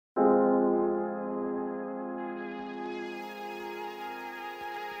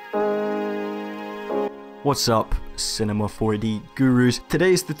What's up, Cinema 4D gurus?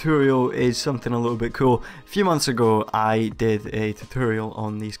 Today's tutorial is something a little bit cool. A few months ago I did a tutorial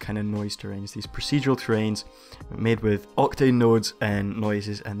on these kind of noise terrains, these procedural terrains made with Octane nodes and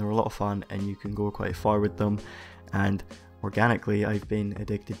noises, and they're a lot of fun and you can go quite far with them, and organically I've been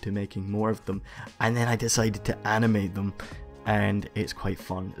addicted to making more of them, and then I decided to animate them and it's quite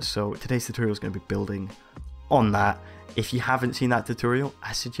fun. So today's tutorial is going to be building on that. If you haven't seen that tutorial,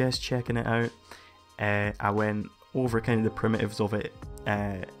 I suggest checking it out. I went over kind of the primitives of it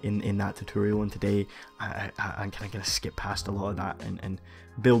in that tutorial, and today I'm kind of going to skip past a lot of that and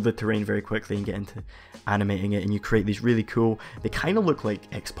build the terrain very quickly and get into animating it. And you create these really cool, they kind of look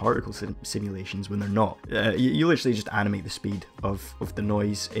like X-particle simulations when they're not. You literally just animate the speed of the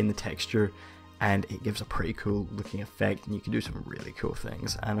noise in the texture, and it gives a pretty cool looking effect, and you can do some really cool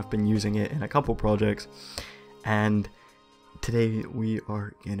things. And I've been using it in a couple projects, and today we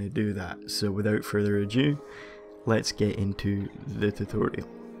are gonna do that. So without further ado, let's get into the tutorial.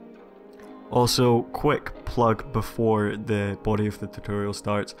 Also, quick plug before the body of the tutorial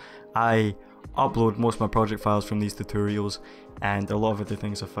starts. I upload most of my project files from these tutorials, and a lot of other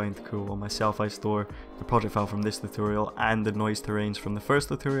things I find cool on my Sci-Fi store. The project file from this tutorial and the noise terrains from the first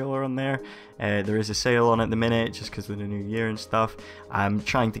tutorial are on there. There is a sale on at the minute just because of the new year and stuff. I'm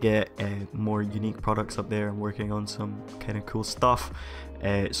trying to get more unique products up there. I'm working on some kind of cool stuff,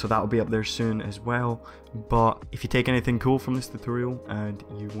 so that'll be up there soon as well. But if you take anything cool from this tutorial and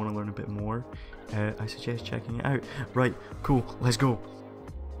you want to learn a bit more, I suggest checking it out. Right, cool, let's go.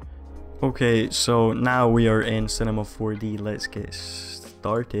 Okay, so now we are in Cinema 4D, let's get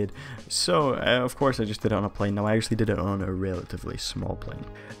started. So, of course I just did it on a plane. Now I actually did it on a relatively small plane.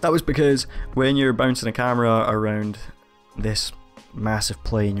 That was because when you're bouncing a camera around this massive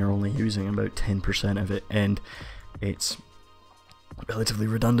plane, you're only using about 10% of it, and it's relatively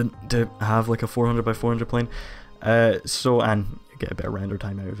redundant to have like a 400 by 400 plane. And you get a bit of render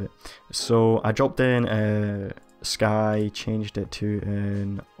time out of it. So I dropped in Sky, changed it to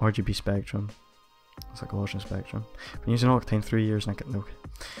an RGB spectrum. It's like a Gaussian spectrum. Been using Octane 3 years and I get okay.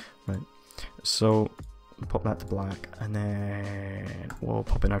 Right. So pop that to black, and then we'll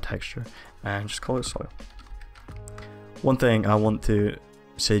pop in our texture and just call it soil. One thing I want to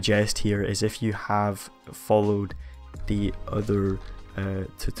suggest here is, if you have followed the other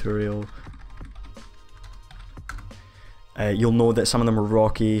tutorial, you'll know that some of them were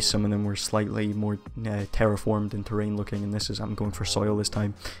rocky, some of them were slightly more terraformed and terrain looking, and I'm going for soil this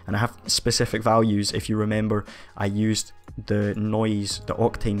time. And I have specific values. If you remember, I used the noise, the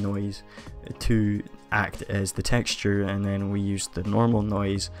Octane noise, to act as the texture, and then we used the normal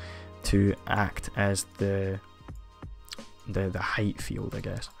noise to act as the height field, I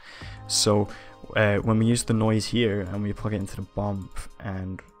guess. So when we use the noise here and we plug it into the bump,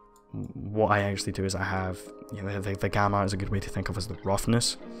 and what I actually do is I have, the gamma is a good way to think of as the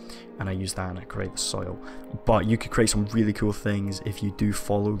roughness, and I use that and I create the soil. But you could create some really cool things if you do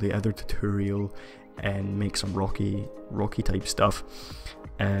follow the other tutorial and make some rocky type stuff,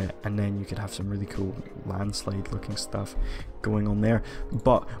 and then you could have some really cool landslide looking stuff going on there.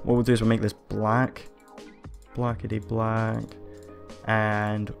 But what we'll do is we'll make this blackity black,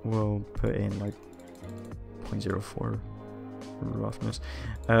 and we'll put in like 0.04 roughness.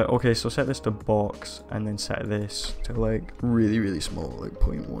 Okay, so set this to box, and then set this to like really small, like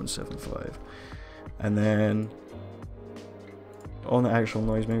 0.175, and then on the actual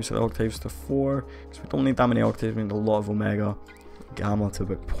noise, maybe set the octaves to 4, because we don't need that many octaves. We need a lot of omega. Gamma to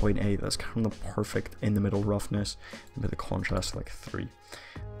about 0.8. That's kind of the perfect in the middle roughness, with the contrast like 3.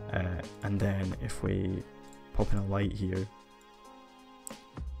 And then if we pop in a light here,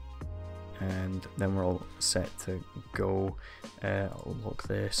 and then we're all set to go. I'll lock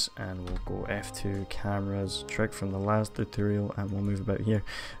this, and we'll go F2 cameras, trick from the last tutorial, and we'll move about here.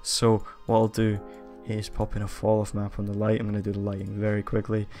 So what I'll do is pop in a fall off map on the light. I'm going to do the lighting very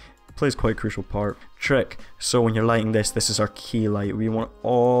quickly. It plays quite a crucial part. Trick. So when you're lighting this is our key light. We want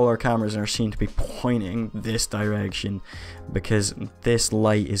all our cameras in our scene to be pointing this direction, because this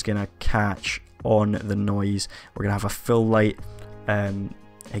light is going to catch on the noise. We're going to have a full light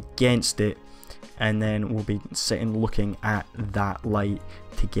against it, and then we'll be sitting looking at that light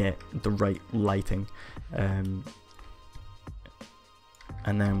to get the right lighting, and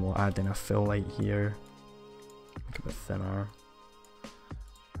then we'll add in a fill light here, make it a bit thinner,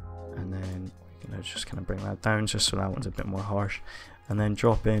 and then we can just kind of bring that down just so that one's a bit more harsh, and then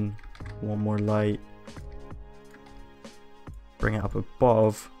drop in one more light, bring it up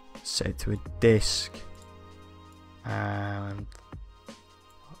above, set it to a disc, and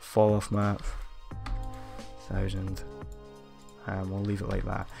fall off map 1000, and we'll leave it like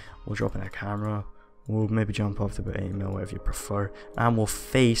that. We'll drop in a camera, We'll maybe jump off to about 8mm, whatever you prefer. And we'll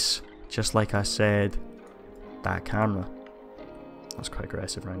face, just like I said, that camera. That's quite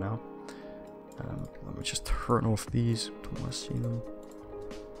aggressive right now. Let me just turn off these. Don't want to see them.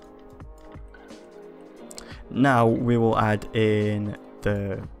 Now we will add in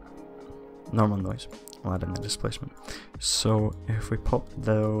the normal noise. We'll add in the displacement. So if we pop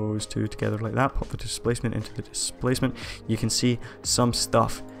those two together like that, pop the displacement into the displacement, you can see some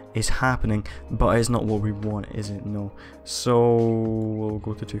stuff is happening, but it's not what we want, is it? No. So we'll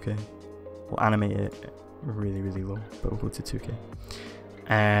go to 2K. We'll animate it really, really low, but we'll go to 2K.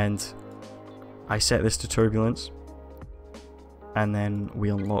 And I set this to turbulence, and then we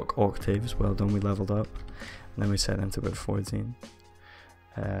unlock octaves. Well done, we leveled up. And then we set them to about 14.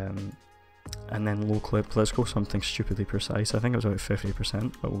 And then low clip, let's go something stupidly precise. I think it was about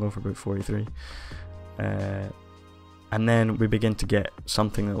 50%, but we'll go for about 43. And then we begin to get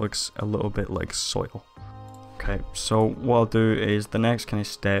something that looks a little bit like soil. Okay, so what I'll do is the next kind of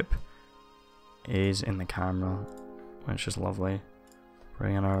step is in the camera, which is lovely.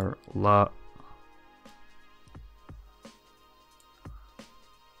 Bring in our LUT.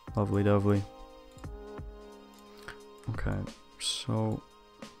 Lovely dovely. Okay, so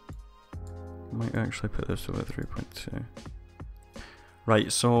I might actually put this to a 3.2.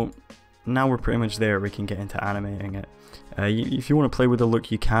 Right, so now we're pretty much there. We can get into animating it. If you want to play with the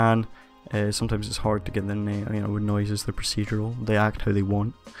look, you can. Sometimes it's hard to get the with noises. They're procedural. They act how they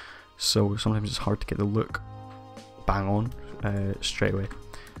want. So sometimes it's hard to get the look bang on straight away.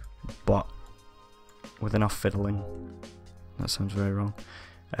 But with enough fiddling, that sounds very wrong,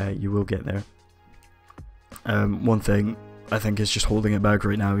 you will get there. One thing I think is just holding it back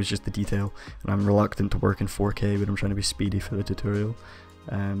right now is just the detail, and I'm reluctant to work in 4K, but I'm trying to be speedy for the tutorial.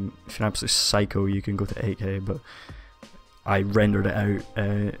 If you're an absolute psycho, you can go to 8K, but I rendered it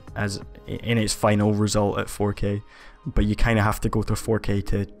out as in its final result at 4K, but you kind of have to go to 4K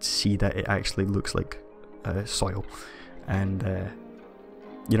to see that it actually looks like soil. And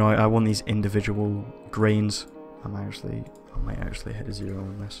you know, I want these individual grains. I might actually hit a 0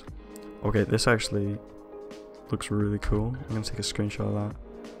 on this. Okay, this actually looks really cool. I'm gonna take a screenshot of that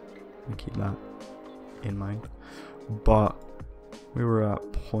and keep that in mind. But we were at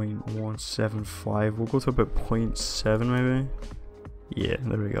 0.175. We'll go to about 0.7 maybe. Yeah,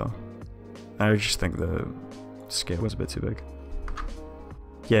 there we go. I just think the scale was a bit too big.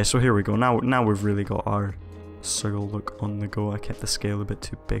 Yeah, so here we go. Now we've really got our circle look on the go. I kept the scale a bit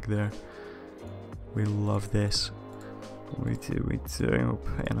too big there. We love this. We do. We'll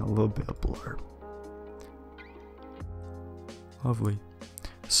put in a little bit of blur. Lovely.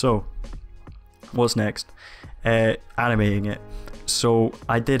 So, what's next? Animating it. So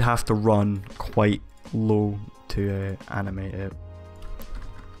I did have to run quite low to animate it,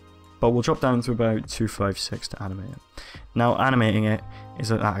 but we'll drop down to about 256 to animate it. Now animating it is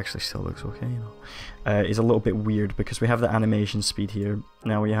that actually still looks okay, you know. Is a little bit weird because we have the animation speed here.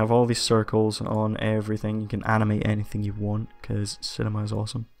 Now we have all these circles on everything. You can animate anything you want because cinema is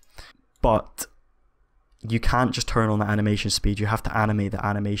awesome, but you can't just turn on the animation speed. You have to animate the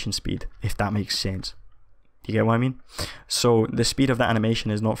animation speed, if that makes sense. Do you get what I mean? So the speed of the animation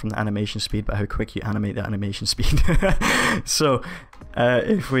is not from the animation speed, but how quick you animate the animation speed. So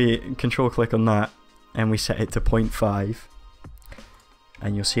if we control click on that and we set it to 0.5,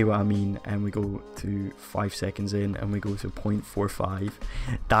 and you'll see what I mean, and we go to 5 seconds in and we go to 0.45,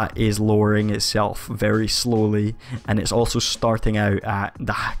 that is lowering itself very slowly, and it's also starting out at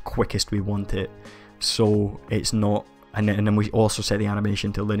the quickest we want it. So it's not, and then we also set the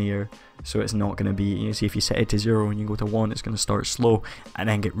animation to linear, so it's not going to be, you see, if you set it to 0 and you go to 1, it's going to start slow and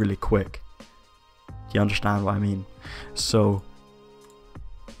then get really quick. Do you understand what I mean? So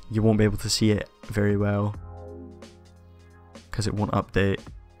you won't be able to see it very well because it won't update,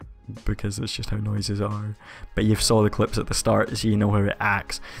 because it's just how noises are. But you saw the clips at the start, so you know how it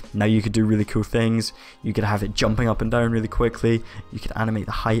acts. Now you could do really cool things. You could have it jumping up and down really quickly. You could animate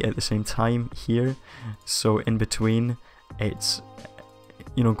the height at the same time here, so in between it's,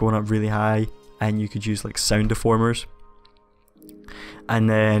 you know, going up really high, and you could use like sound deformers and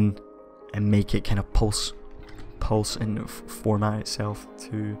make it kind of pulse and format itself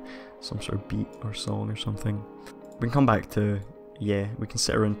to some sort of beat or song or something. We can come back to, yeah, we can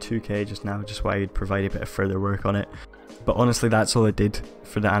sit around 2K just now, just why I'd provide a bit of further work on it. But honestly, that's all I did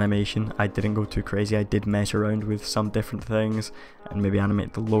for the animation. I didn't go too crazy. I did mess around with some different things and maybe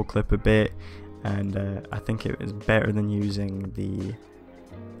animate the low clip a bit, and I think it was better than using the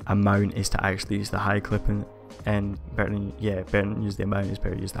amount is to actually use the high clip and better than use the amount is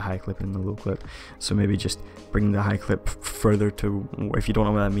better use the high clip and the low clip. So maybe just bring the high clip further to, if you don't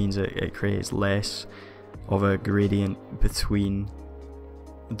know what that means, it creates less of a gradient between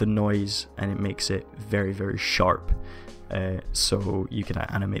the noise and it makes it very, very sharp. So you can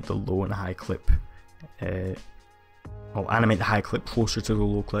animate the low and high clip. I'll animate the high clip closer to the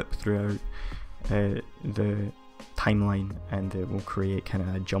low clip throughout the timeline, and it will create kind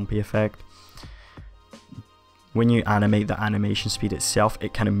of a jumpy effect. When you animate the animation speed itself,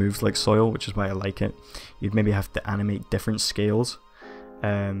 it kind of moves like soil, which is why I like it. You'd maybe have to animate different scales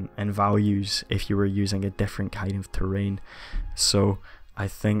and values if you were using a different kind of terrain. So I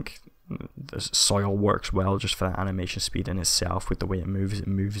think the soil works well just for the animation speed in itself. With the way it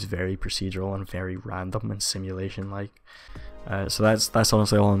moves very procedural and very random and simulation like. So that's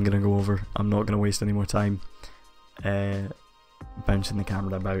honestly all I'm gonna go over. I'm not gonna waste any more time bouncing the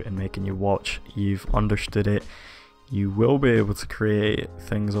camera about and making you watch. You've understood it. You will be able to create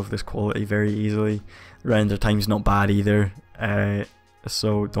things of this quality very easily. Render time's not bad either,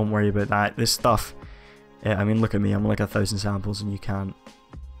 so don't worry about that. This stuff, I mean, look at me, I'm like 1,000 samples and you can't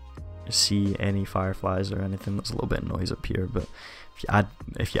see any fireflies or anything. There's a little bit of noise up here, but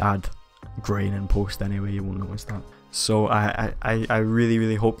if you add grain in post anyway, you won't notice that. So I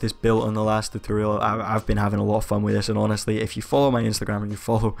really hope this built on the last tutorial. I've been having a lot of fun with this, and honestly, if you follow my Instagram or you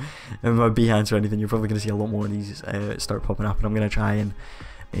follow my Behance or anything, you're probably going to see a lot more of these start popping up, and I'm going to try and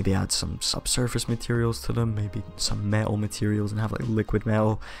maybe add some subsurface materials to them, maybe some metal materials, and have like liquid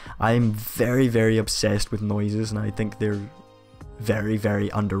metal. I'm very obsessed with noises, and I think they're very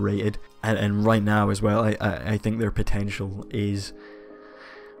underrated, and right now as well, I think their potential is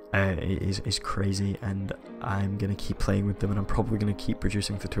crazy, and I'm gonna keep playing with them, and I'm probably gonna keep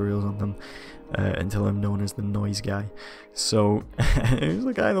producing tutorials on them until I'm known as the noise guy. So who's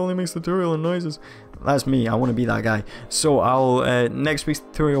the guy that only makes tutorial on noises? That's me. I want to be that guy. So I'll next week's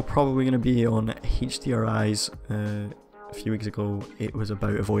tutorial probably gonna be on HDRIs. A few weeks ago it was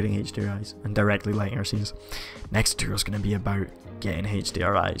about avoiding HDRIs and directly lighting our scenes. Next tutorial is going to be about getting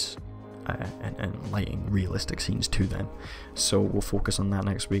HDRIs and lighting realistic scenes to them. So we'll focus on that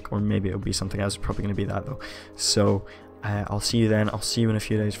next week, or maybe it'll be something else. It's probably going to be that though. So I'll see you then. I'll see you in a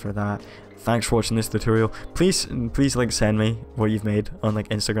few days for that. Thanks for watching this tutorial. Please like send me what you've made on like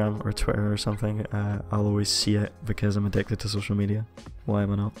Instagram or Twitter or something. I'll always see it because I'm addicted to social media. Why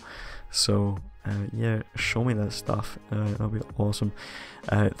am I not? So yeah, show me that stuff. That'll be awesome.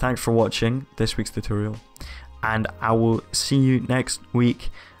 Thanks for watching this week's tutorial, and I will see you next week.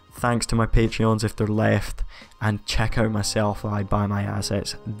 Thanks to my Patreons if they're left, and check out myself while I buy my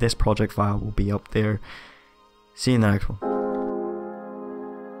assets. This project file will be up there. See you in the next one.